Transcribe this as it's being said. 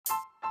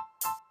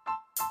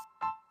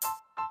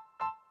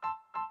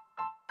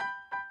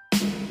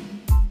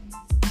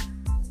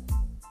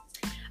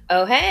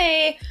Oh,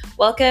 hey!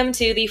 Welcome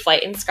to the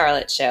Flight and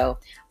Scarlet Show.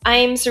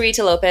 I'm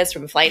Sarita Lopez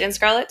from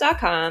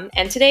flightandscarlet.com,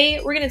 and today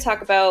we're going to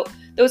talk about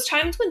those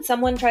times when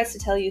someone tries to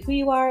tell you who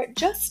you are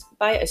just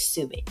by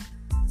assuming.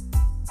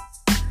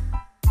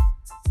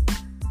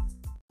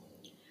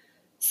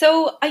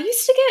 So, I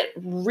used to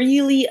get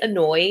really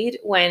annoyed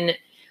when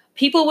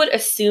people would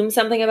assume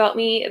something about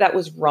me that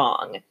was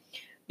wrong.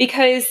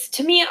 Because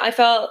to me, I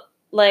felt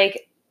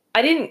like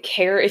I didn't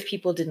care if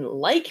people didn't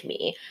like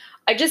me.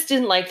 I just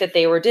didn't like that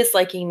they were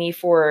disliking me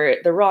for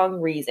the wrong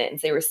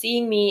reasons. They were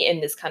seeing me in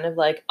this kind of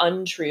like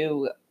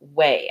untrue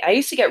way. I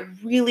used to get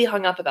really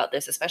hung up about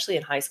this, especially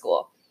in high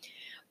school.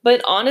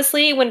 But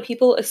honestly, when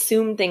people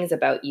assume things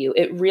about you,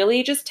 it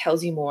really just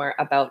tells you more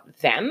about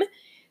them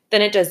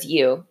than it does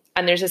you.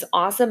 And there's this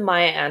awesome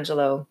Maya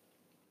Angelou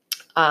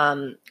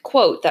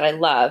quote that I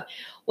love.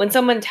 When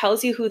someone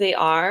tells you who they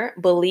are,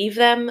 believe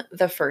them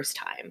the first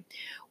time.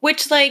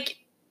 Which, like,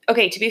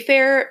 okay, to be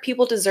fair,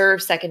 people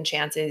deserve second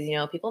chances. You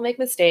know, people make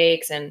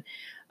mistakes. And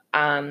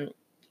I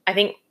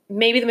think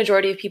maybe the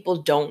majority of people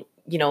don't,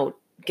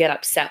 get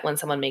upset when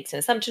someone makes an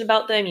assumption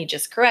about them. You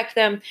just correct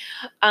them.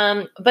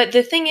 But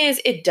the thing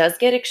is, it does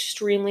get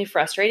extremely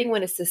frustrating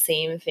when it's the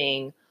same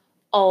thing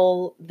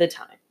all the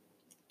time.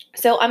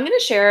 So I'm going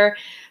to share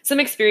some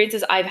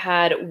experiences I've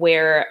had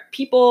where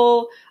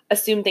people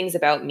assume things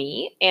about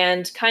me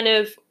and kind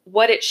of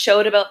what it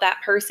showed about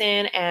that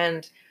person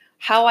and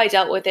how I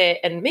dealt with it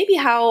and maybe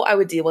how I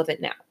would deal with it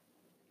now.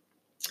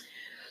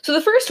 So the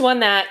first one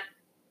that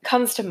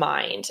comes to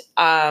mind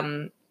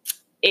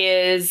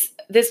is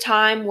this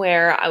time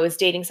where I was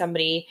dating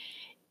somebody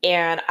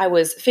and I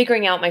was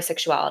figuring out my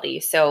sexuality.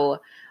 So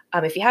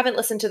if you haven't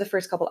listened to the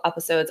first couple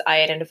episodes,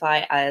 I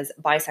identify as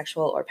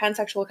bisexual or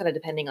pansexual, kind of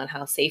depending on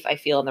how safe I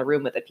feel in the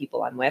room with the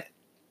people I'm with.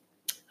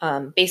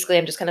 Basically,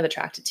 I'm just kind of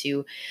attracted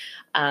to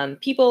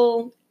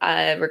people,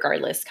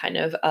 regardless kind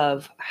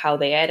of how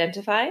they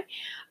identify.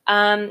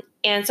 And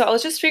so I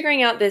was just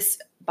figuring out this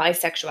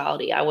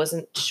bisexuality. I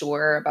wasn't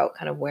sure about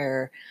kind of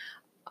where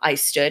I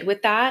stood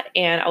with that.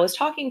 And I was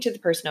talking to the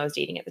person I was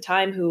dating at the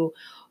time who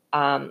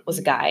was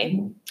a guy,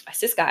 a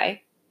cis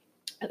guy,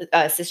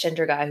 a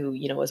cisgender guy who,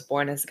 was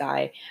born as a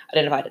guy,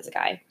 identified as a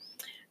guy.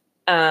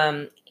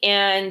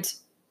 And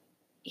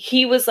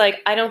he was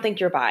like, I don't think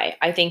you're bi.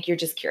 I think you're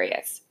just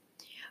curious.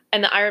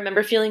 And I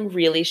remember feeling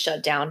really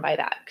shut down by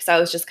that because I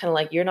was just kind of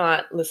like, you're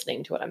not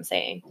listening to what I'm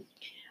saying.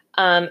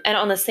 And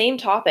on the same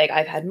topic,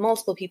 I've had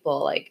multiple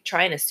people like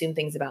try and assume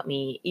things about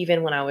me,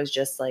 even when I was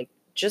just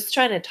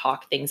trying to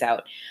talk things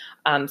out.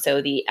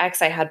 So the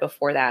ex I had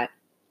before that,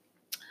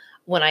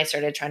 when I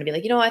started trying to be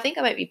like, I think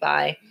I might be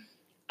bi,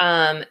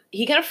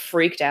 he kind of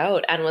freaked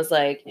out and was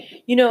like,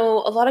 a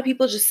lot of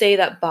people just say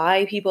that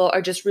bi people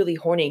are just really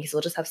horny because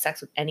they'll just have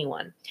sex with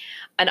anyone.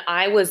 And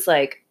I was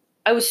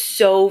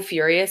so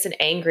furious and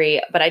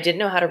angry, but I didn't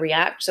know how to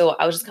react. So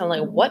I was just kind of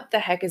like, what the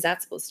heck is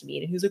that supposed to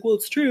mean? And he was like, well,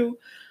 it's true.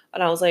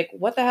 And I was like,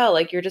 what the hell?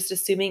 Like, you're just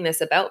assuming this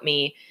about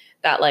me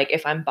that like,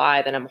 if I'm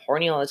bi, then I'm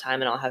horny all the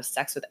time and I'll have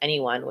sex with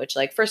anyone, which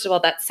like, first of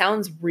all, that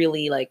sounds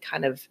really like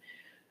kind of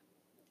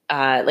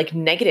like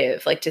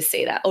negative, like to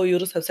say that, oh, you'll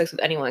just have sex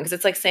with anyone. Because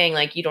it's like saying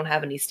like you don't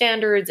have any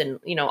standards and,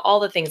 all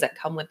the things that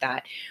come with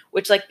that,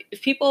 which like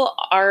if people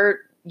are,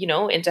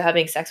 into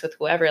having sex with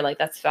whoever, like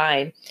that's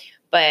fine.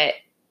 But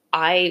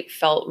I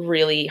felt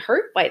really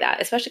hurt by that,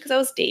 especially because I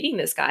was dating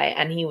this guy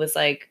and he was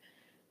like,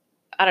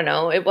 I don't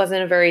know, it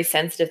wasn't a very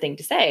sensitive thing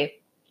to say.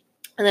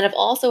 And then I've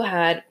also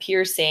had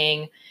peers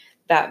saying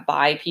that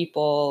bi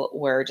people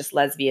were just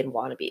lesbian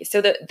wannabe.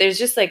 So there's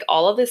just like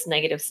all of this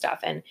negative stuff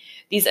and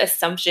these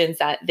assumptions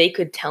that they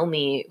could tell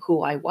me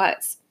who I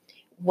was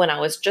when I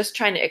was just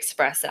trying to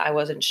express that I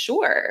wasn't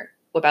sure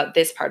about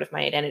this part of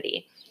my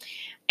identity.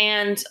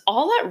 And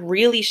all that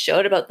really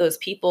showed about those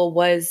people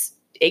was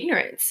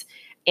ignorance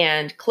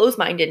and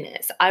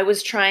closed-mindedness. I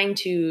was trying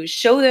to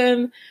show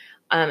them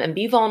and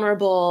be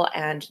vulnerable,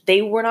 and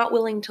they were not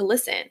willing to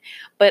listen.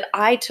 But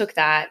I took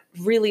that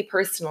really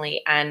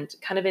personally and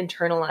kind of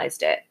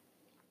internalized it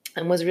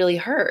and was really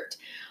hurt.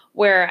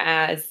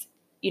 Whereas,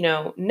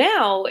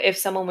 now if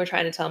someone were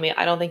trying to tell me,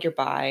 I don't think you're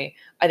bi,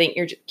 I think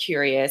you're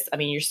curious. I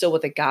mean, you're still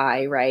with a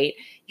guy, right?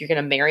 You're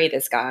going to marry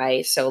this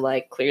guy. So,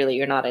 like, clearly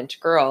you're not into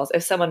girls.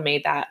 If someone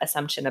made that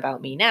assumption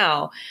about me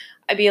now,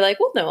 I'd be like,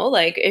 well, no,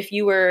 like, if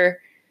you were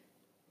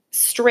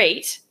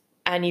straight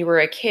and you were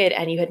a kid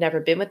and you had never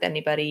been with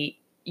anybody,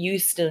 you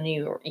still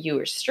knew you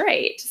were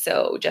straight.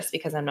 So just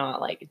because I'm not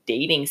like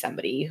dating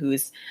somebody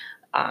who's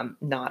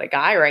not a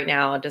guy right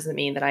now doesn't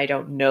mean that I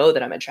don't know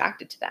that I'm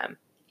attracted to them.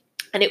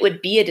 And it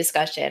would be a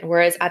discussion.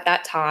 Whereas at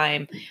that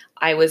time,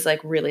 I was like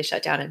really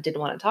shut down and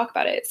didn't want to talk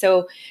about it.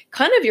 So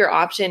kind of your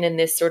option in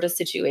this sort of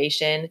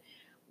situation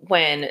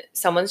when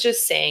someone's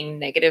just saying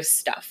negative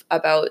stuff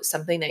about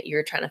something that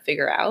you're trying to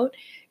figure out,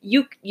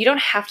 you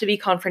don't have to be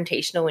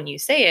confrontational when you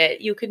say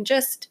it. You can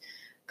just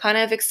kind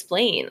of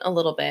explain a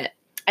little bit.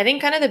 I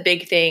think kind of the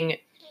big thing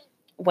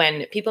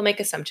when people make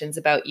assumptions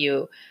about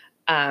you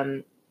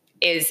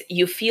is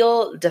you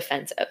feel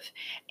defensive.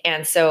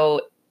 And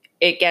so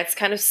it gets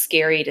kind of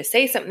scary to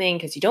say something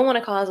because you don't want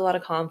to cause a lot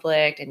of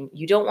conflict and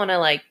you don't want to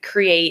like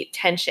create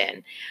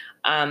tension.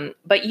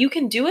 But you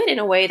can do it in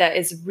a way that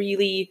is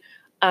really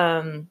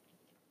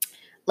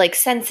like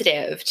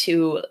sensitive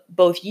to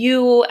both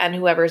you and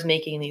whoever's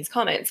making these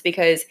comments.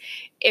 Because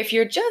if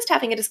you're just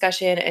having a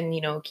discussion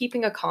and,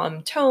 keeping a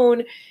calm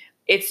tone,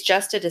 it's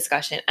just a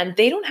discussion and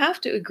they don't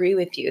have to agree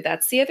with you.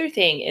 That's the other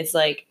thing is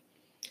like,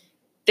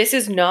 this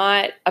is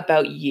not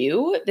about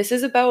you. This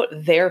is about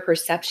their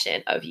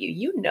perception of you.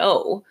 You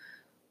know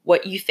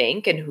what you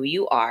think and who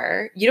you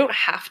are. You don't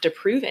have to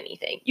prove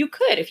anything. You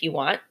could if you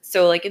want.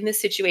 So, like in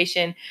this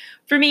situation,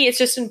 for me, it's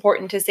just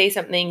important to say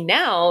something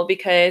now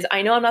because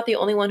I know I'm not the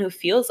only one who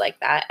feels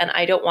like that. And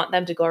I don't want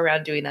them to go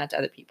around doing that to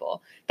other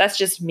people. That's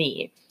just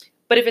me.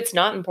 But if it's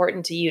not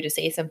important to you to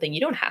say something,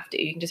 you don't have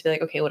to. You can just be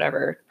like, okay,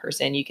 whatever,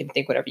 person, you can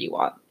think whatever you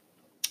want.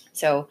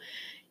 So,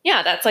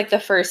 yeah, that's like the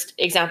first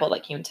example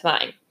that came to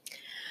mind.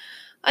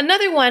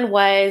 Another one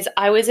was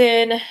I was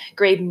in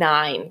grade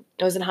 9.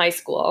 I was in high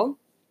school.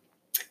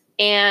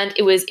 And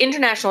it was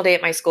International Day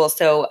at my school.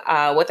 So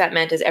what that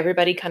meant is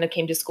everybody kind of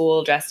came to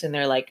school dressed in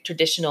their like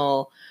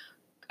traditional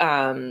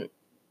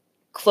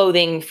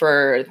clothing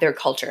for their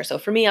culture. So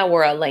for me, I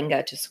wore a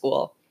lehenga to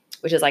school,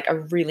 which is like a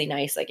really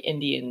nice like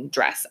Indian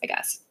dress, I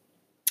guess.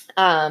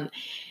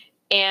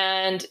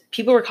 And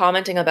people were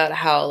commenting about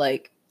how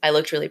like I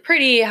looked really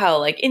pretty, how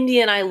like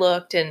Indian I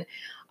looked. And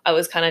I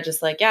was kind of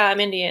just like, yeah,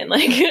 I'm Indian.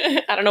 Like,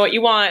 I don't know what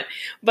you want.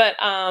 But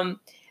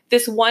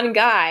this one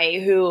guy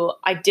who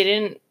I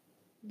didn't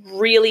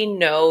really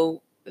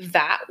know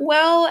that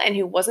well and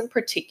who wasn't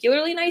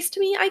particularly nice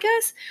to me, I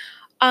guess,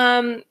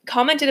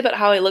 commented about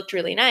how I looked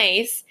really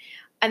nice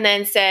and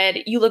then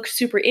said, you look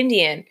super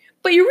Indian,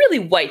 but you're really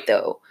white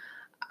though.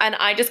 And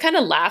I just kind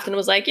of laughed and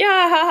was like,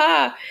 yeah,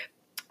 haha.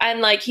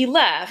 And like he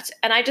left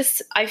and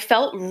I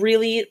felt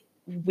really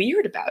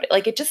weird about it.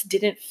 Like it just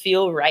didn't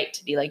feel right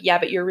to be like, yeah,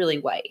 but you're really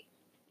white.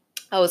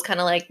 I was kind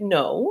of like,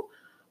 no.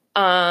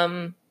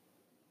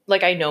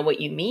 Like I know what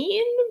you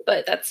mean,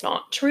 but that's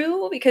not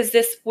true because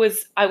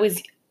I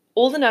was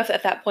old enough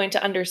at that point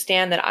to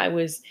understand that I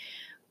was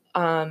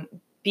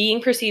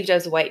being perceived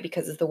as white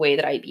because of the way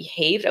that I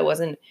behaved. I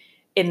wasn't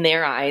in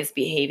their eyes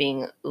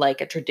behaving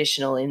like a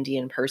traditional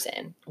Indian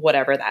person,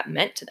 whatever that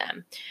meant to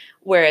them.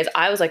 Whereas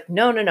I was like,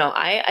 no,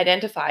 I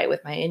identify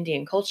with my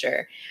Indian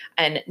culture.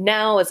 And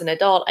now as an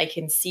adult, I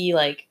can see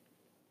like,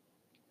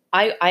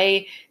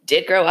 I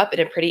did grow up in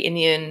a pretty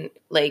Indian,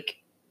 like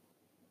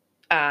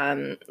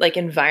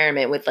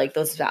environment with like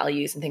those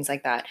values and things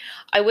like that.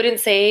 I wouldn't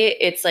say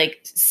it's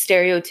like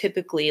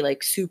stereotypically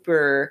like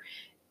super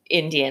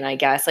Indian, I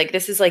guess. Like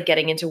this is like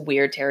getting into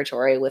weird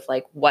territory with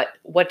like what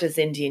does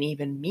Indian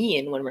even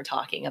mean when we're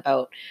talking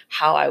about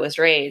how I was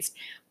raised.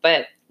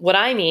 But what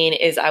I mean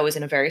is I was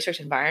in a very strict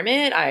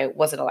environment. I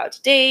wasn't allowed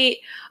to date.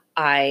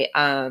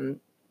 There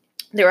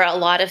were a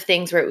lot of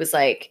things where it was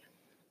like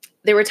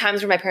there were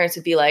times where my parents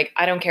would be like,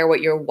 I don't care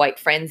what your white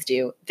friends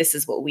do. This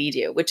is what we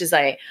do, which is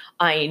I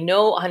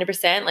know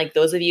 100%, like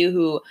those of you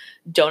who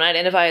don't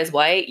identify as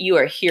white, you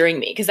are hearing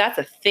me because that's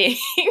a thing.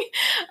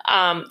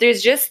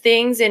 There's just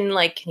things in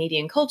like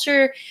Canadian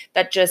culture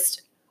that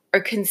just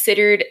are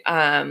considered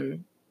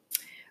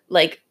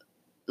like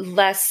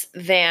less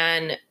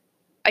than,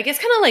 I guess,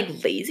 kind of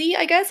like lazy,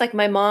 I guess. Like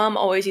my mom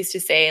always used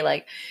to say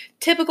like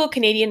typical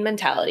Canadian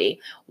mentality,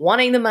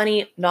 wanting the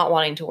money, not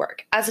wanting to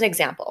work, as an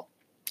example.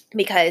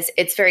 Because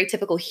it's very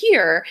typical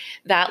here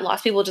that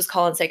lots of people just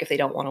call in sick if they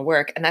don't want to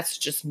work. And that's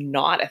just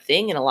not a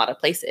thing in a lot of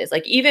places.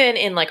 Like even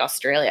in like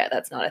Australia,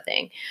 that's not a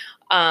thing.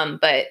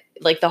 But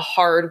like the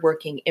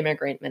hardworking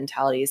immigrant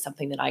mentality is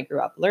something that I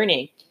grew up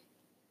learning.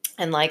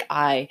 And like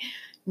I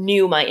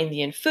knew my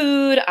Indian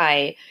food.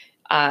 I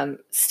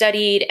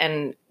studied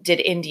and did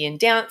Indian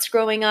dance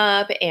growing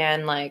up.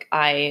 And like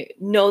I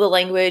know the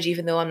language,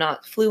 even though I'm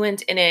not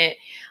fluent in it.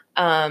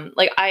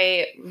 Like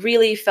I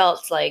really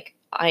felt like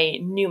I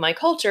knew my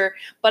culture,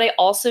 but I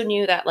also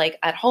knew that like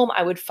at home,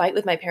 I would fight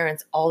with my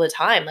parents all the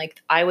time. Like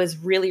I was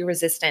really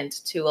resistant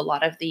to a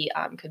lot of the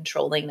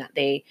controlling that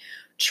they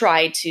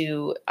tried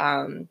to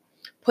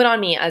put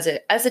on me as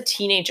a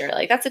teenager.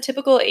 Like that's a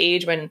typical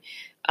age when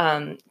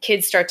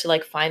kids start to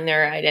like find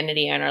their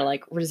identity and are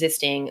like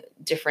resisting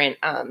different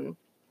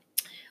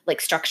like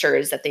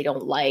structures that they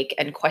don't like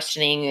and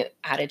questioning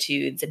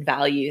attitudes and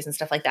values and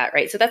stuff like that,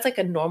 right? So that's like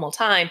a normal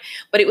time.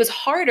 But it was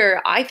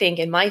harder, I think,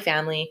 in my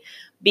family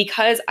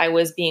because I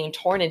was being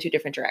torn into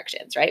different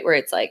directions, right? Where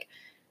it's like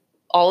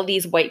all of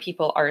these white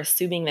people are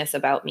assuming this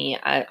about me.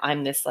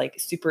 I'm this like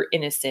super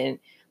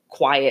innocent,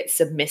 quiet,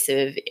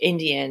 submissive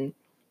Indian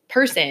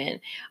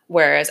person.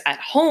 Whereas at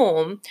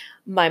home,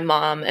 my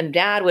mom and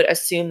dad would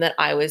assume that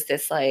I was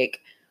this like,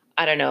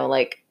 I don't know,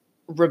 like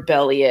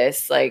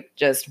rebellious, like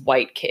just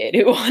white kid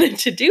who wanted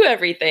to do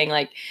everything,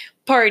 like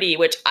party,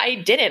 which I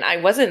didn't. I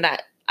wasn't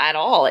that at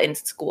all in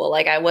school.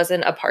 Like I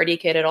wasn't a party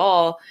kid at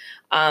all.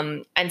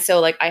 And so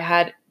like I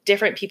had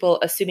different people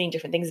assuming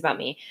different things about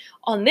me.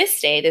 On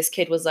this day, this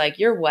kid was like,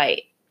 you're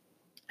white.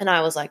 And I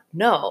was like,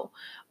 no.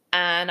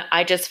 And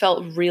I just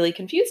felt really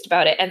confused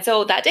about it. And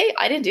so that day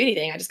I didn't do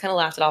anything. I just kind of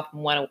laughed it off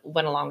and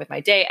went along with my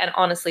day. And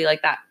honestly,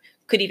 like that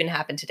could even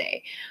happen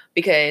today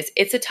because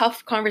it's a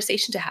tough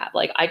conversation to have.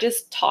 Like I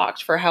just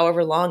talked for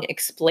however long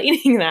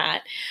explaining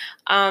that.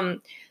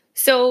 Um,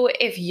 so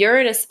if you're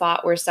in a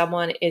spot where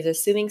someone is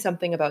assuming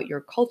something about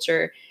your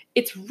culture,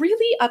 it's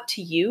really up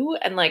to you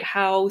and like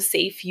how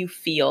safe you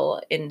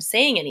feel in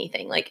saying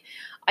anything. Like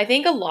I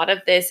think a lot of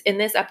this in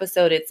this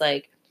episode, it's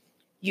like,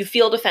 you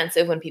feel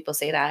defensive when people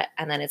say that,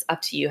 and then it's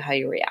up to you how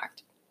you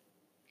react.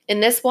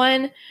 In this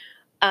one,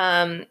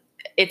 um,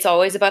 it's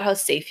always about how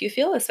safe you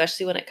feel,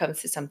 especially when it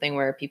comes to something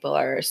where people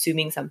are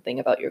assuming something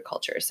about your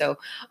culture. So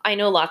I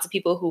know lots of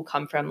people who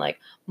come from like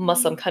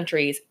Muslim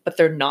countries, but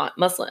they're not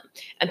Muslim,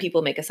 and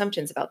people make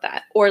assumptions about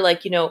that. Or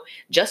like,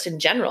 just in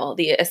general,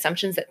 the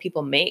assumptions that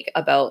people make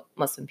about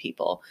Muslim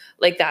people,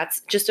 like that's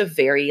just a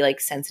very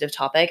like sensitive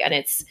topic, and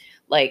it's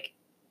like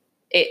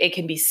it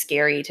can be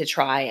scary to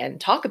try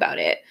and talk about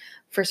it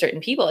for certain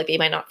people. Like they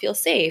might not feel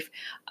safe.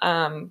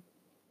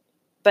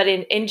 But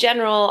in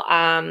general,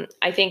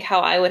 I think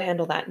how I would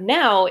handle that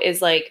now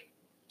is like,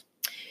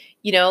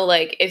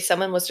 like if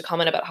someone was to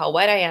comment about how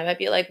white I am, I'd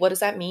be like, what does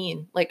that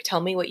mean? Like,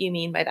 tell me what you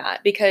mean by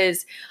that.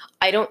 Because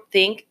I don't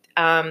think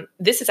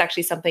this is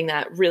actually something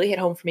that really hit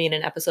home for me in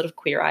an episode of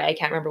Queer Eye. I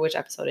can't remember which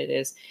episode it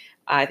is.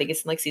 I think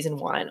it's in like season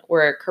 1,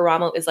 where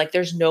Karamo is like,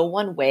 there's no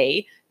one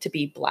way to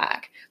be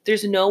Black.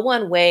 There's no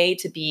one way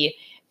to be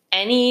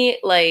any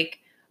like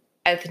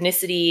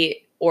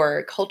ethnicity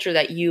or culture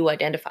that you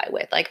identify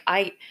with. Like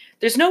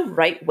there's no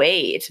right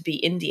way to be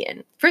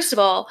Indian. First of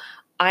all,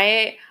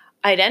 I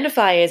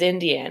identify as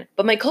Indian,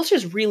 but my culture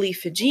is really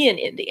Fijian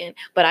Indian,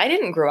 but I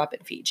didn't grow up in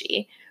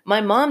Fiji.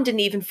 My mom didn't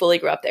even fully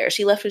grow up there.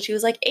 She left when she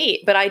was like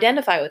 8, but I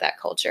identify with that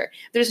culture.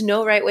 There's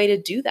no right way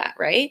to do that,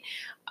 right?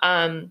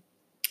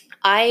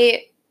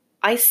 I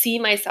see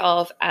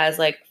myself as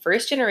like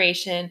first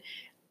generation,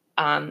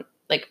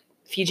 like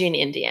Fijian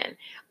Indian.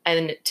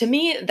 And to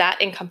me,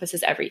 that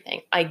encompasses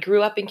everything. I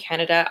grew up in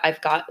Canada. I've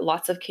got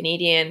lots of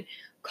Canadian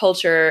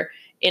culture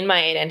in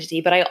my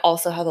identity, but I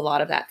also have a lot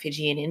of that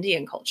Fijian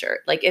Indian culture.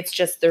 Like it's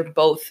just they're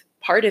both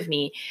part of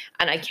me,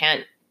 and I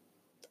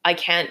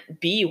can't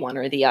be one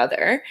or the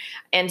other.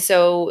 And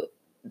so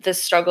the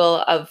struggle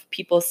of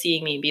people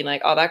seeing me being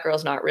like, oh, that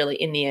girl's not really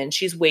Indian.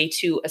 She's way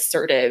too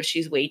assertive.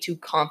 She's way too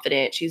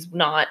confident. She's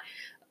not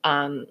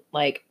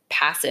like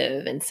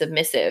passive and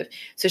submissive,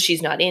 so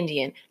she's not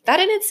Indian.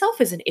 That in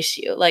itself is an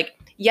issue. Like,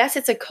 yes,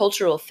 it's a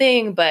cultural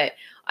thing, but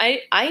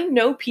I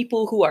know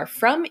people who are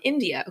from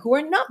India who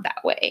are not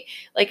that way.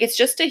 Like, it's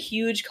just a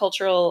huge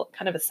cultural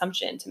kind of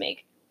assumption to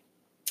make.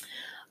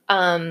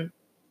 That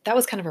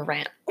was kind of a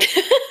rant,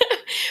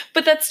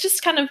 but that's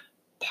just kind of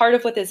part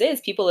of what this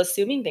is. People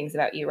assuming things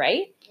about you,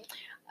 right?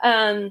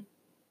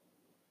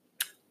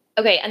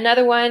 Okay,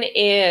 another one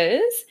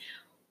is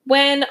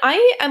when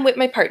I am with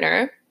my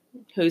partner,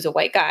 who's a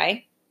white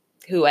guy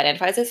who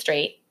identifies as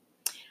straight.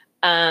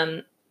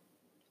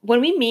 When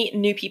we meet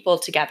new people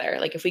together,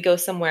 like if we go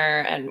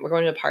somewhere and we're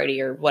going to a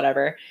party or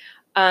whatever,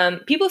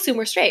 people assume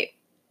we're straight,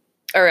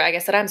 or I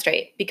guess that I'm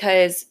straight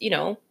because,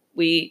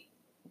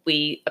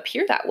 we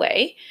appear that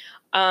way.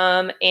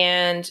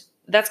 And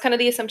that's kind of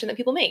the assumption that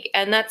people make.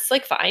 And that's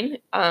like fine.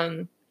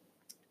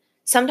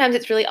 Sometimes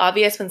it's really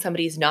obvious when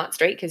somebody's not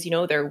straight because,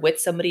 they're with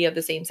somebody of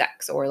the same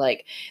sex, or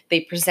like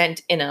they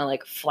present in a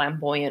like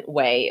flamboyant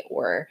way,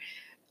 or,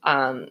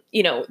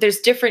 there's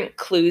different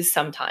clues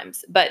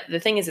sometimes. But the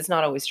thing is, it's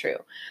not always true.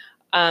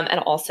 And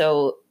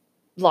also,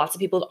 lots of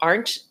people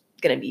aren't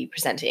going to be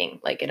presenting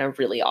like in a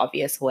really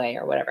obvious way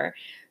or whatever.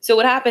 So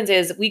what happens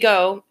is we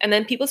go, and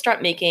then people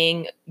start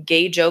making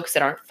gay jokes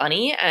that aren't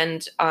funny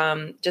and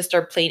just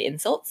are plain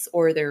insults,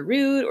 or they're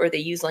rude, or they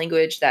use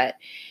language that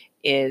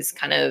is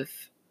kind of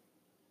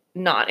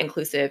not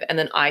inclusive. And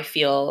then I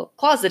feel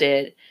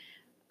closeted.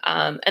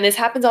 And this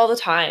happens all the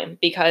time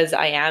because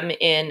I am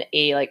in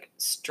a like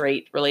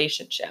straight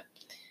relationship.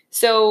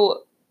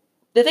 So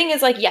the thing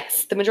is, like,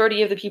 yes, the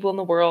majority of the people in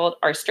the world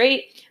are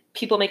straight.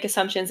 People make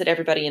assumptions that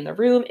everybody in the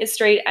room is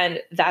straight, and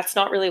that's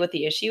not really what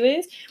the issue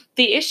is.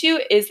 The issue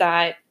is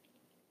that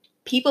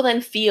people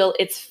then feel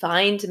it's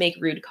fine to make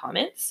rude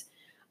comments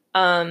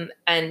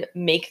and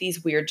make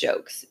these weird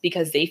jokes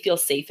because they feel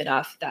safe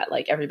enough that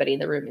like everybody in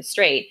the room is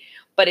straight.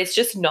 But it's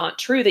just not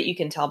true that you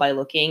can tell by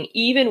looking,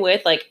 even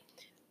with like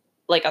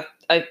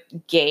a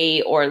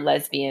gay or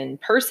lesbian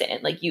person.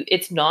 Like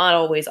it's not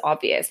always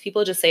obvious.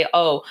 People just say,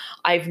 oh,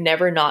 I've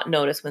never not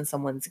noticed when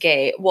someone's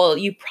gay. Well,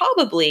 you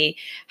probably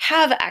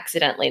have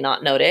accidentally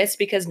not noticed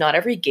because not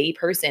every gay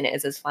person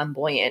is as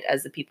flamboyant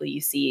as the people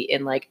you see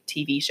in like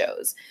TV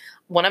shows.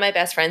 One of my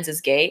best friends is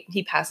gay.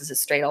 He passes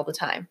as straight all the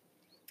time.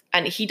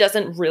 And he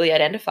doesn't really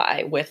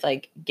identify with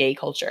like gay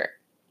culture.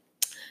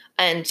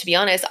 And to be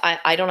honest,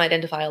 I don't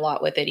identify a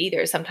lot with it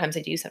either. Sometimes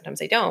I do,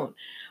 sometimes I don't.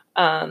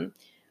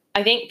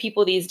 I think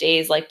people these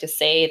days like to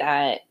say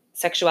that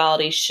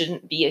sexuality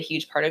shouldn't be a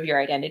huge part of your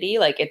identity.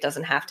 Like it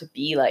doesn't have to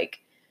be like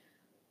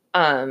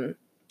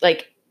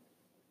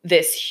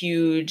this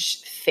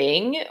huge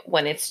thing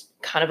when it's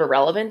kind of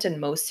irrelevant in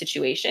most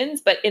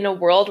situations. But in a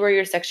world where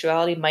your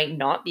sexuality might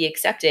not be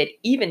accepted,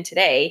 even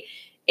today,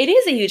 it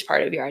is a huge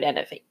part of your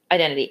identity.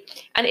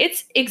 And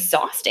it's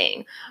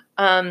exhausting.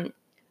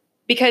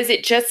 Because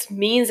it just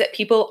means that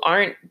people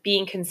aren't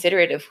being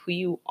considerate of who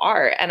you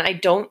are. And I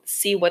don't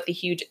see what the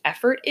huge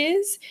effort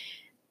is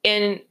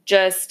in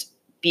just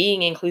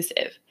being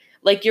inclusive.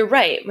 Like, you're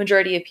right,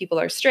 majority of people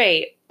are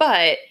straight,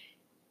 but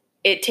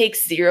it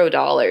takes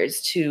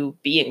 $0 to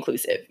be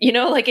inclusive.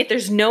 Like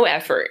there's no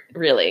effort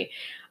really.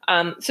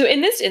 So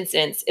in this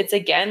instance, it's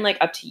again like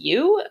up to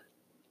you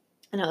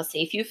and how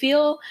safe you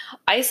feel.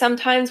 I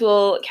sometimes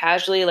will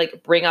casually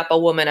like bring up a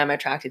woman I'm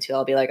attracted to.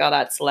 I'll be like, oh,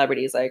 that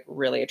celebrity is like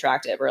really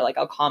attractive. Or like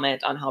I'll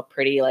comment on how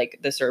pretty like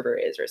the server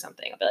is or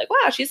something. I'll be like,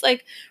 wow, she's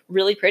like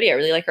really pretty. I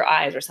really like her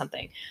eyes or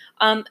something.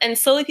 And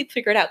slowly people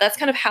figure it out. That's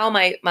kind of how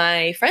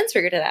my friends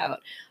figured it out.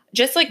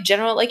 Just like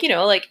general, like,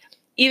 like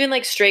even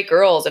like straight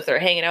girls, if they're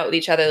hanging out with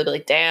each other, they'll be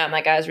like, damn,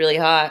 that guy's really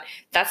hot.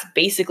 That's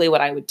basically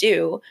what I would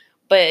do.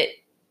 But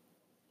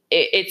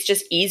it's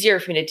just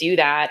easier for me to do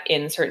that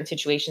in certain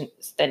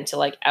situations than to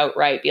like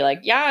outright be like,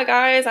 yeah,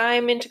 guys,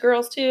 I'm into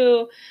girls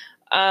too.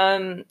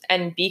 And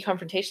be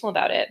confrontational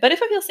about it. But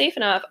if I feel safe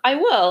enough,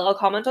 I'll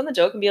comment on the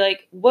joke and be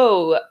like,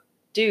 whoa,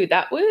 dude,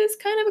 that was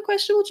kind of a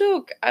questionable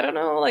joke. I don't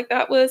know, like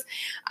that was,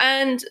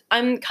 and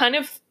I'm kind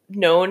of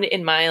known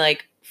in my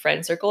like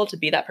friend circle to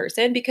be that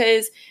person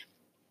because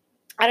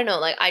I don't know,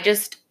 like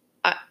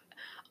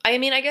I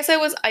mean, I guess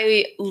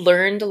I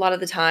learned a lot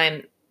of the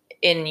time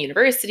in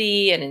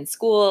university and in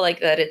school, like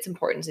that it's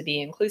important to be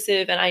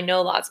inclusive. And I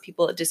know lots of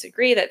people that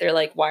disagree, that they're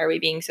like, why are we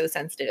being so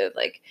sensitive?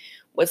 Like,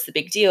 what's the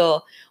big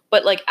deal?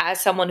 But like,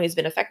 as someone who's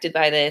been affected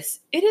by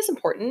this, it is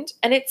important.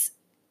 And it's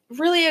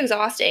really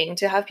exhausting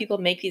to have people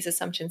make these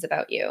assumptions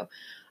about you.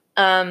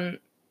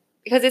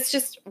 Because it's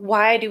just,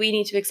 why do we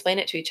need to explain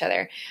it to each other?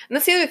 And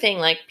that's the other thing,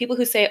 like people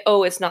who say,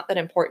 oh, it's not that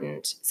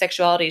important.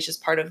 Sexuality is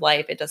just part of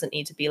life. It doesn't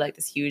need to be like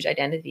this huge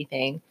identity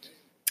thing.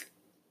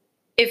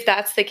 If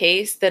that's the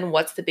case, then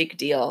what's the big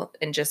deal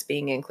in just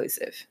being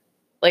inclusive?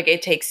 Like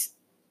it takes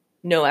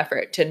no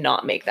effort to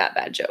not make that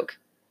bad joke.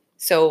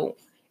 So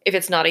if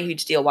it's not a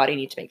huge deal, why do you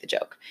need to make the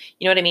joke?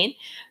 You know what I mean?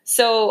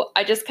 So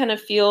I just kind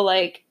of feel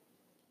like,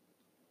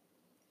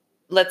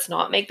 let's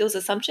not make those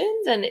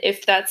assumptions. And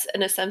if that's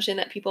an assumption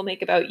that people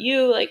make about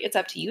you, like it's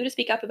up to you to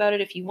speak up about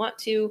it if you want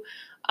to.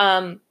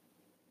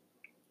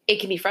 It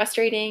can be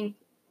frustrating.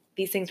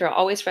 These things are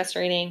always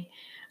frustrating.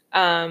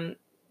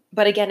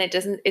 But again,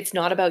 it's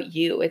not about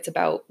you. It's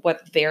about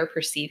what they're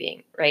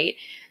perceiving, right?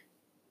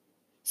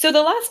 So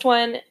the last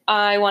one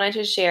I wanted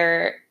to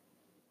share,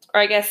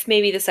 or I guess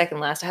maybe the second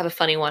last, I have a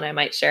funny one I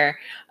might share,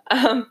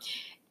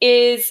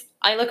 is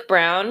I look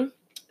brown.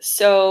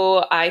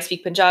 So I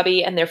speak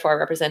Punjabi and therefore I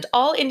represent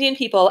all Indian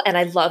people and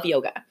I love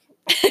yoga.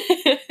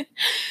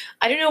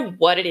 I don't know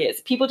what it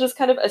is. People just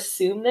kind of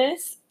assume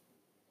this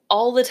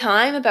all the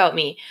time about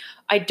me.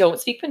 I don't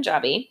speak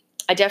Punjabi.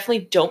 I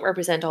definitely don't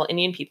represent all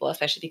Indian people,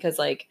 especially because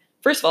like,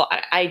 first of all,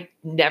 I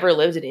never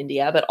lived in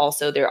India, but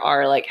also there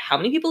are like, how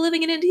many people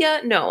living in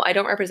India? No, I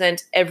don't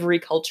represent every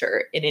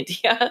culture in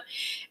India.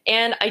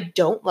 And I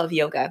don't love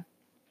yoga.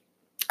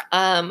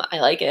 I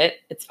like it.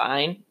 It's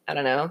fine. I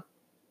don't know.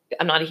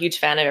 I'm not a huge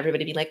fan of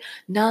everybody being like,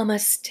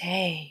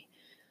 namaste.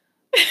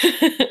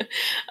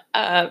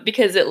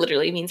 Because it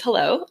literally means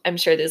hello. I'm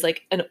sure there's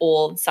like an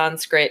old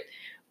Sanskrit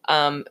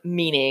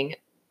meaning,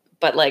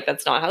 but like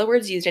that's not how the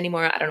word's used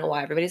anymore. I don't know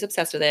why everybody's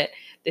obsessed with it.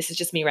 This is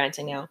just me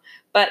ranting now.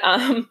 But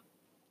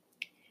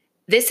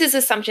this is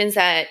assumptions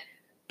that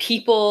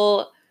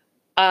people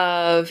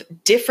of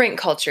different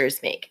cultures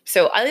make.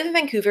 So I live in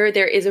Vancouver.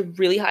 There is a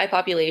really high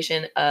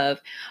population of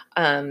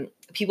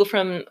people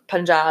from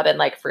Punjab and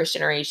like first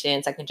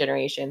generation, second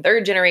generation,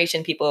 third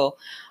generation people.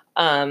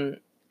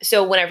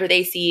 So whenever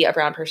they see a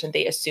brown person,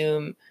 they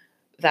assume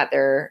that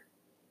they're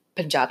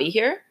Punjabi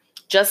here.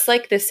 Just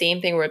like the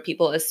same thing where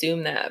people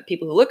assume that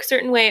people who look a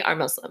certain way are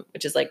Muslim,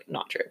 which is like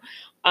not true.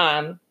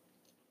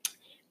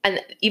 And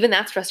even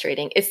that's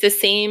frustrating. It's the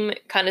same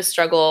kind of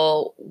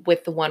struggle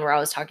with the one where I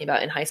was talking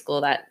about in high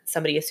school that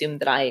somebody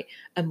assumed that I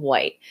am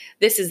white.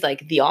 This is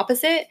like the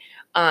opposite,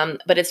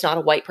 but it's not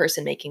a white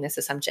person making this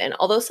assumption,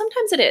 although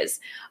sometimes it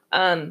is.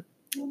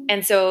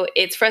 And so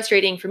it's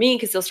frustrating for me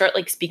because they'll start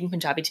like speaking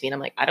Punjabi to me and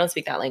I'm like, I don't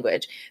speak that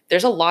language.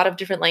 There's a lot of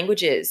different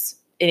languages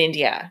in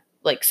India,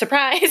 like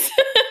surprise.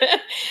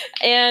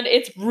 And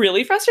it's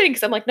really frustrating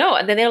because I'm like, no.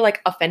 And then they're like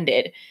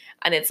offended.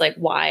 And it's like,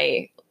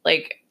 why?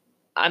 Like,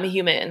 I'm a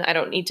human. I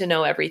don't need to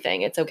know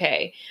everything. It's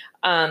okay.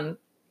 But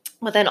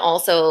then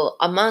also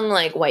among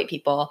like white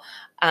people,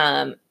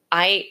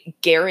 I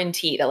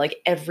guarantee that like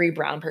every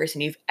brown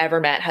person you've ever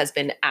met has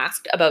been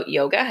asked about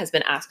yoga, has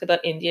been asked about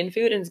Indian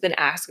food, and has been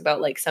asked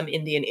about like some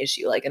Indian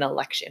issue, like an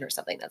election or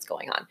something that's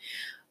going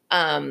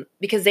on.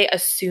 Because they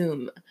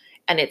assume,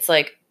 and it's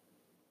like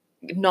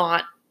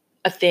not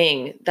a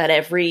thing that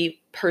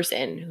every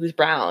person who's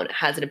brown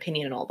has an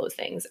opinion on all those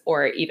things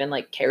or even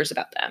like cares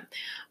about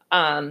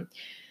them.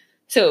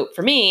 So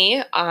for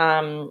me,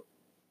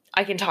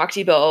 I can talk to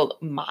you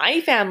about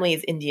my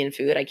family's Indian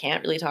food. I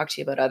can't really talk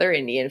to you about other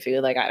Indian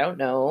food. Like, I don't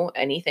know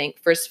anything.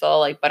 First of all,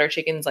 like, butter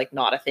chicken's like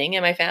not a thing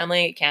in my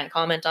family. Can't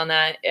comment on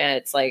that.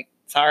 It's like,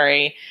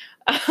 sorry.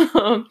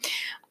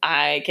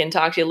 I can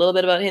talk to you a little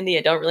bit about Hindi.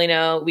 I don't really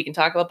know. We can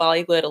talk about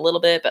Bollywood a little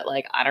bit, but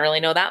like, I don't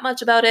really know that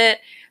much about it.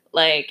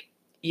 Like,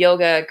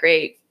 yoga,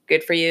 great,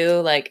 good for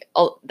you. Like,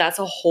 oh, that's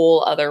a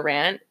whole other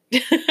rant.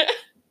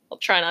 I'll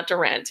try not to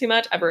rant too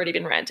much. I've already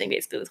been ranting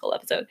basically this whole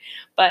episode.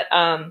 But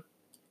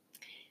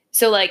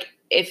so like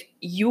if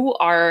you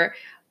are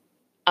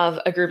of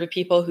a group of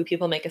people who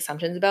people make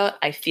assumptions about,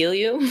 I feel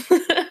you.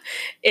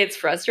 It's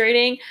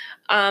frustrating.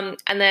 And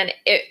then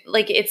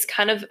it's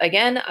kind of,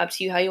 again, up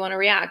to you how you want to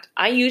react.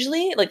 I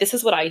usually, like, this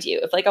is what I do.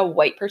 If like a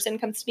white person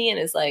comes to me and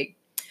is like,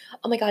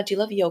 oh my God, do you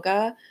love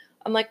yoga?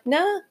 I'm like,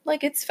 nah,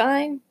 like, it's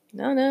fine.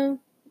 No,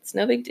 it's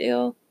no big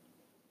deal.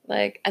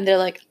 Like, and they're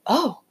like,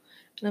 oh,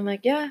 and I'm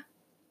like, yeah.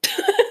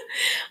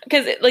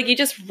 Because like you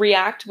just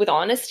react with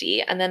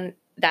honesty and then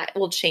that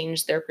will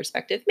change their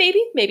perspective.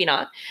 Maybe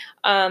not.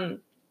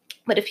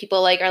 But if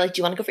people like are like, do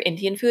you want to go for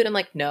Indian food? I'm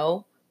like,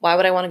 no. Why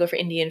would I want to go for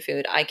Indian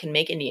food? I can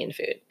make Indian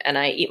food and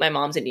I eat my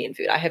mom's Indian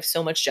food. I have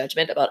so much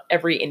judgment about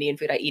every Indian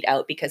food I eat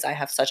out because I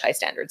have such high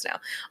standards now.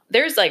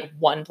 There's like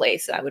one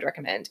place that I would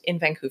recommend in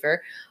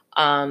Vancouver.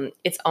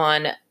 It's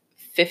on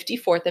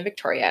 54th and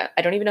Victoria.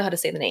 I don't even know how to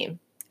say the name.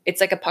 It's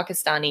like a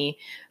Pakistani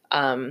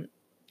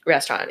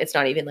restaurant. It's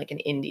not even like an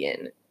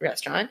Indian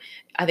restaurant.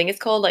 I think it's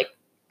called like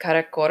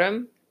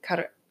Karakoram.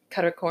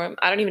 Karakoram.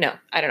 I don't even know.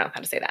 I don't know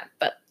how to say that,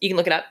 but you can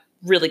look it up.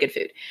 Really good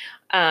food.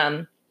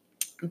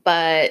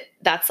 But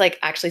that's like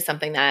actually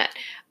something that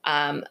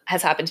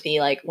has happened to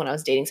me. Like when I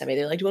was dating somebody,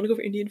 they're like, do you want to go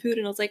for Indian food?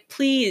 And I was like,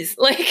 please,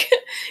 like,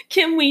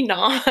 can we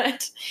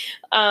not?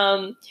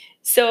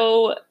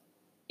 So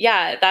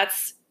yeah,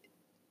 that's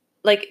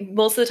like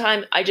most of the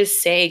time I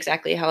just say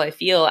exactly how I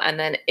feel. And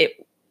then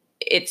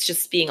it's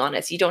just being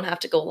honest. You don't have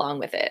to go along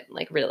with it.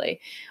 Like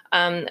really,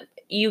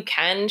 you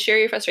can share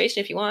your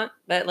frustration if you want,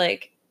 but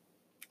like,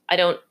 I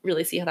don't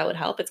really see how that would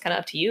help. It's kind of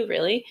up to you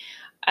really.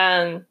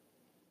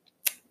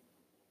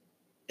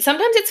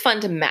 Sometimes it's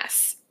fun to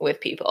mess with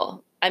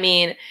people. I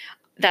mean,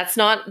 that's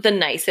not the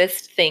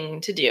nicest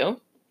thing to do.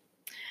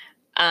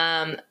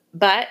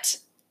 But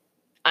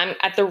I'm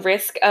at the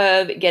risk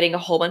of getting a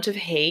whole bunch of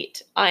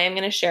hate. I am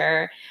going to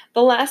share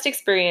the last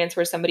experience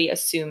where somebody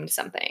assumed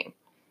something.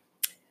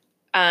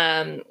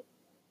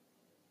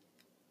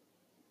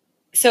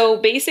 So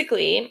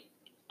basically,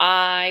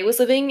 I was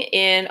living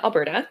in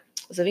Alberta.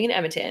 I was living in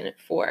Edmonton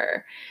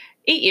for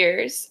 8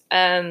 years.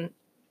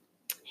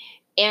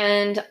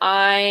 And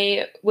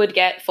I would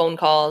get phone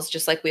calls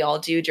just like we all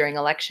do during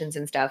elections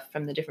and stuff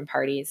from the different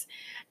parties.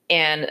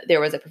 And there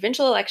was a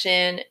provincial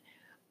election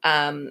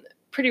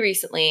pretty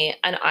recently,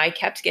 and I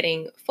kept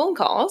getting phone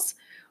calls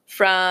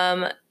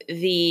from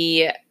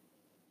basically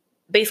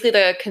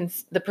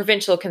the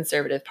Provincial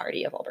Conservative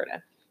Party of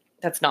Alberta.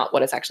 That's not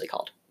what it's actually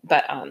called.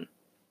 But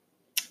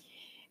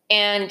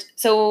and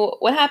so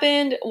what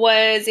happened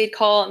was they'd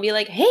call and be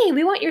like, hey,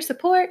 we want your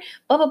support,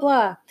 blah, blah,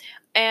 blah.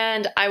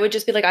 And I would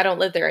just be like, I don't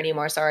live there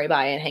anymore. Sorry,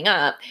 bye, and hang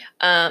up.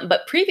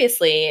 But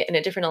previously, in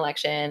a different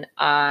election,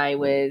 I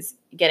was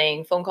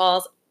getting phone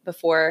calls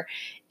before,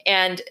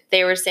 and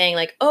they were saying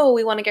like, oh,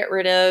 we want to get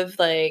rid of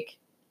like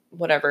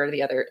whatever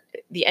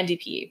the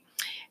NDP.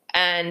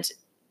 And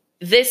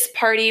this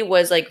party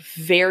was like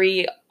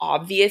very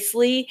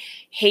obviously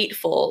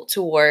hateful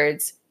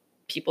towards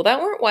people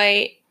that weren't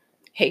white,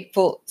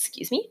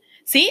 excuse me.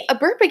 See, a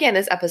burp again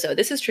this episode.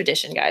 This is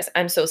tradition, guys.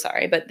 I'm so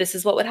sorry, but this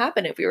is what would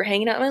happen if we were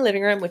hanging out in my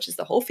living room, which is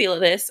the whole feel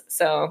of this.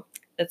 So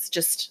let's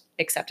just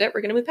accept it.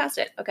 We're going to move past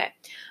it. Okay.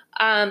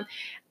 And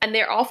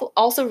they're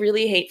also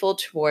really hateful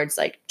towards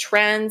like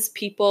trans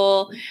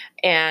people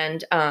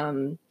and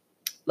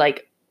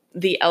like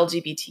the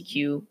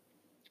LGBTQ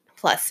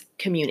plus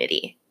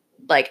community.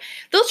 Like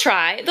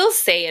they'll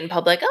say in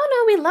public,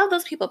 oh no, we love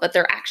those people, but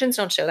their actions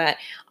don't show that.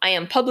 I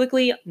am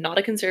publicly not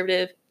a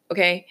conservative.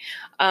 Okay.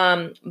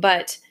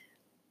 But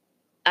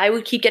I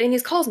would keep getting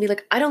these calls and be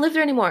like, I don't live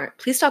there anymore.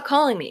 Please stop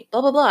calling me, blah,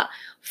 blah, blah.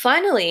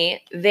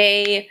 Finally,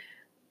 they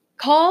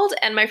called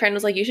and my friend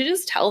was like, you should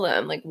just tell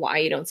them like why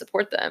you don't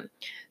support them.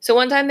 So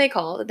one time they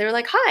called and they were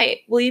like,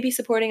 hi, will you be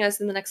supporting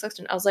us in the next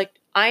election? I was like,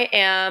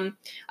 I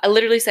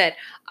literally said,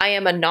 I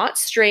am a not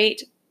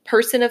straight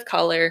person of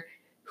color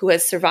who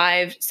has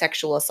survived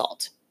sexual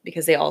assault,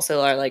 because they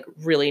also are like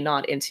really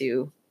not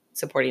into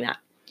supporting that.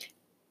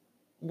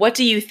 What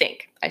do you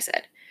think? I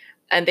said.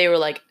 And they were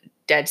like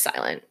dead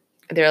silent.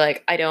 They're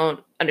like, I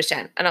don't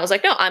understand. And I was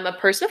like, no, I'm a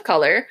person of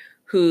color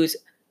who's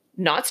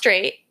not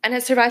straight and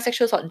has survived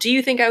sexual assault. Do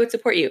you think I would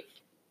support you?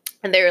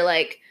 And they were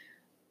like,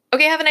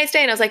 okay, have a nice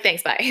day. And I was like,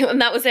 thanks, bye. And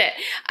that was it.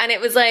 And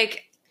it was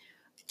like,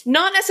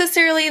 not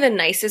necessarily the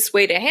nicest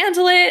way to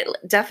handle it.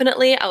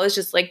 Definitely, I was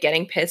just like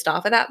getting pissed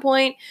off at that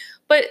point.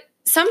 But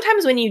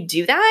sometimes when you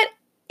do that,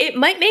 it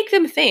might make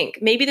them think.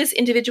 Maybe this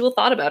individual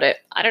thought about it.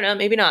 I don't know.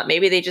 Maybe not.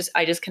 Maybe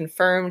I just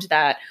confirmed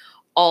that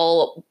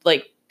all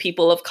like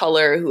people of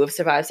color who have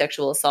survived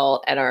sexual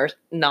assault and are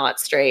not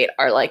straight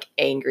are like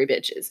angry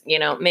bitches. You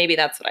know, maybe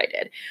that's what I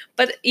did.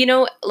 But, you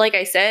know, like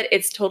I said,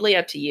 it's totally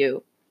up to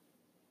you.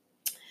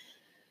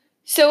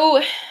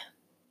 So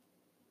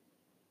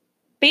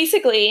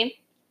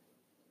basically,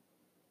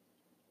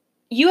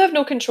 you have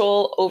no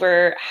control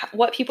over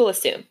what people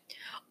assume.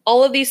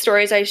 All of these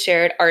stories I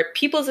shared are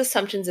people's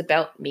assumptions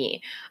about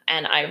me.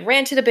 And I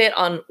ranted a bit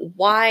on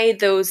why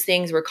those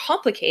things were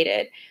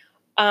complicated.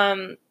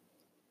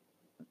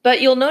 But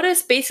you'll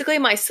notice basically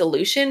my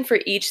solution for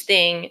each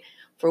thing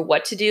for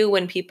what to do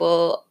when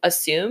people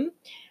assume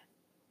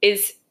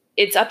is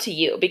it's up to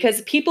you,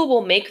 because people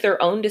will make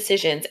their own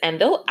decisions and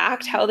they'll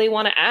act how they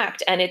want to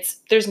act. And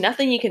there's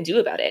nothing you can do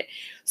about it.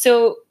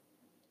 So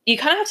you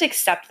kind of have to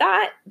accept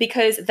that,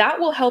 because that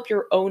will help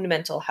your own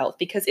mental health,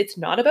 because it's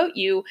not about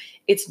you.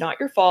 It's not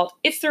your fault.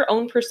 It's their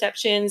own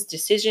perceptions,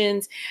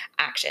 decisions,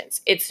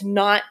 actions. It's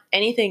not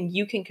anything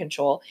you can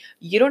control.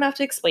 You don't have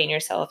to explain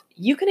yourself.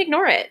 You can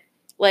ignore it.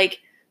 Like,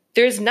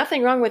 there's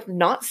nothing wrong with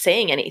not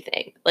saying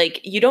anything. Like,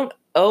 you don't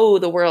owe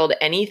the world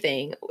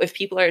anything if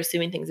people are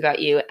assuming things about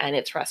you, and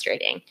it's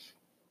frustrating.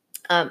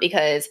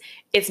 Because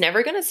it's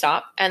never going to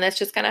stop, and that's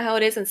just kind of how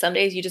it is. And some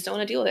days you just don't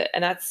want to deal with it,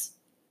 and that's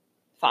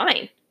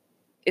fine.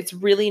 It's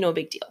really no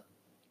big deal.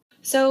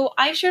 So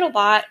I shared a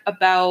lot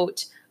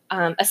about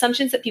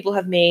assumptions that people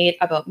have made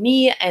about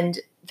me, and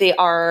they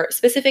are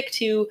specific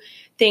to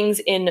things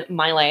in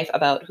my life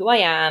about who I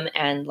am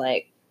and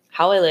like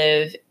how I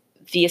live,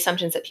 the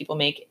assumptions that people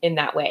make in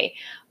that way.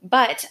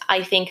 But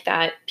I think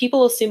that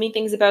people assuming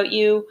things about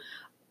you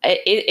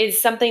is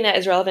something that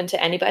is relevant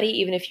to anybody,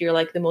 even if you're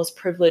like the most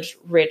privileged,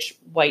 rich,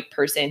 white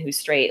person who's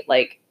straight,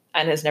 like,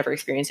 and has never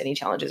experienced any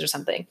challenges or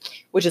something,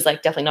 which is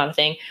like definitely not a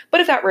thing.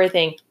 But if that were a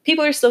thing,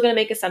 people are still going to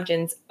make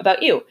assumptions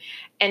about you.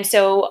 And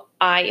so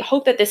I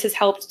hope that this has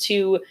helped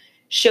to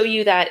show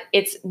you that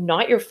it's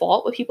not your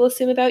fault what people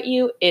assume about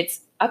you.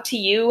 It's up to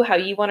you how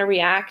you want to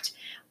react.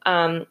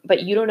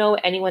 But you don't know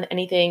anyone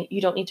anything.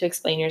 You don't need to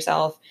explain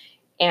yourself.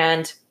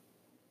 And,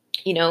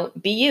 you know,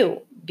 be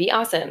you. Be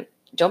awesome.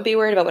 Don't be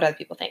worried about what other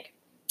people think.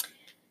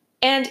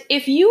 And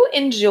if you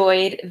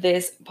enjoyed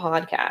this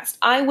podcast,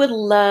 I would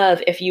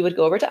love if you would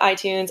go over to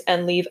iTunes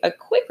and leave a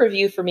quick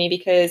review for me,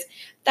 because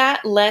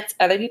that lets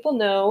other people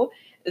know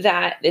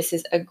that this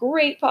is a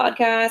great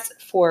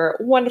podcast for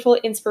wonderful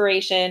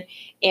inspiration,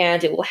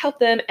 and it will help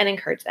them and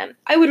encourage them.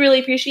 I would really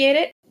appreciate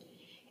it.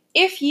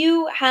 If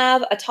you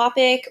have a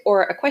topic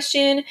or a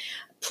question,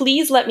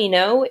 please let me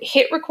know.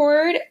 Hit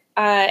record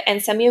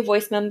and send me a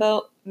voice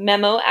memo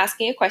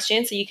asking a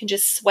question. So you can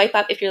just swipe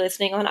up if you're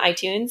listening on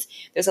iTunes.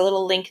 There's a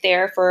little link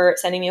there for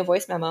sending me a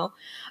voice memo.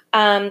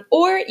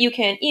 Or you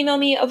can email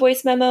me a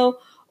voice memo,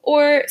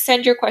 or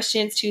send your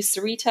questions to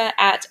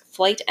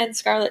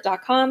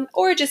Sarita@flightandscarlet.com,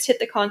 or just hit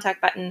the contact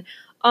button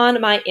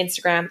on my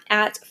Instagram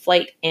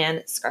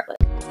 @flightandscarlet.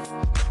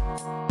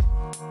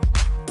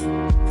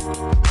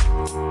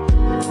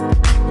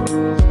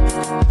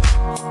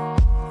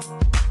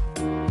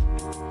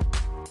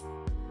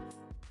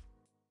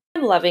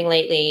 I'm loving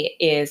lately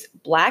is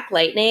Black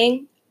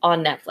Lightning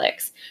on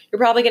Netflix. You're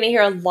probably going to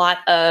hear a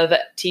lot of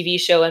TV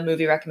show and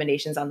movie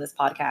recommendations on this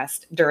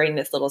podcast during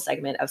this little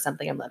segment of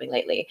something I'm loving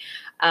lately.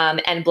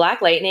 And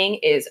Black Lightning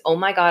is, oh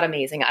my God,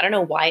 amazing. I don't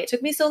know why it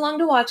took me so long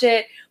to watch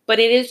it, but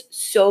it is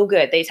so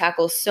good. They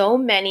tackle so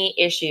many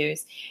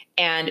issues,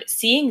 and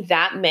seeing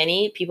that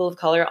many people of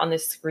color on the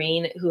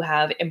screen who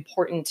have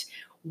important,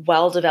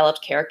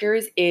 well-developed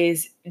characters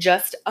is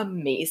just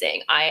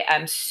amazing. I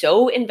am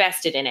so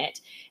invested in it.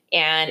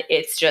 And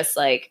it's just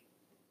like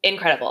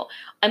incredible.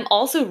 I'm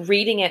also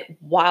watching it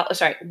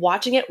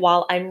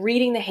while I'm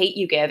reading The Hate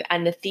U Give,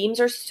 and the themes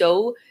are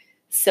so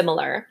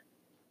similar.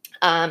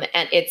 And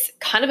it's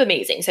kind of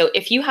amazing. So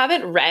if you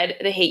haven't read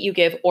The Hate U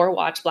Give or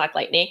watched Black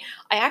Lightning,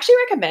 I actually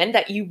recommend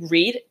that you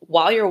read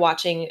while you're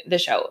watching the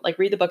show, like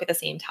read the book at the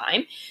same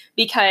time,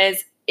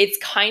 because it's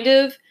kind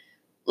of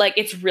like,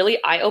 it's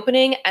really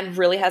eye-opening and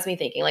really has me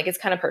thinking. Like, it's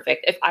kind of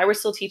perfect. If I were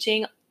still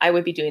teaching, I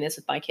would be doing this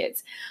with my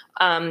kids,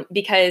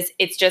 because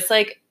it's just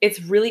like,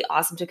 it's really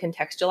awesome to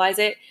contextualize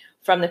it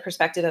from the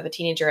perspective of a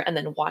teenager and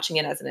then watching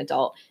it as an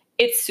adult.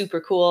 It's super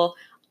cool.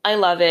 I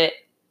love it.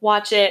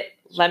 Watch it.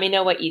 Let me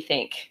know what you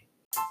think.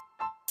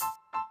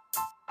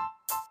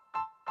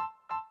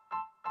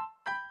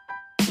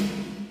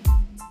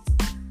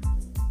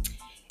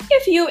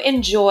 If you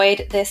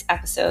enjoyed this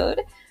episode,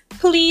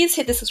 please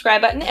hit the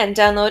subscribe button and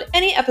download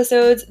any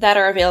episodes that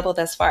are available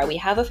thus far. We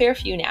have a fair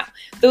few now.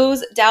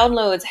 Those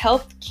downloads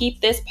help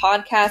keep this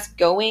podcast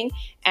going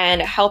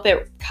and help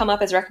it come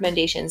up as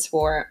recommendations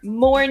for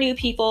more new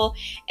people.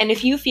 And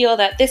if you feel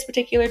that this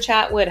particular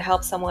chat would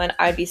help someone,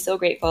 I'd be so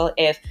grateful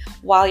if,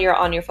 while you're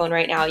on your phone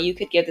right now, you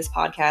could give this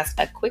podcast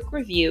a quick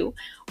review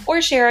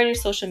or share on your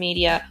social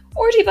media,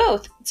 or do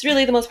both. It's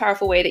really the most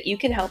powerful way that you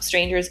can help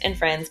strangers and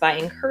friends, by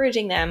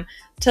encouraging them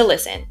to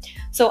listen.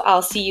 So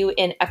I'll see you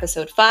in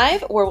episode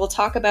 5, where we'll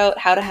talk about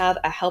how to have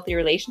a healthy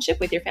relationship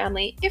with your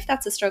family if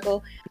that's a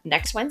struggle,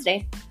 next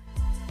Wednesday.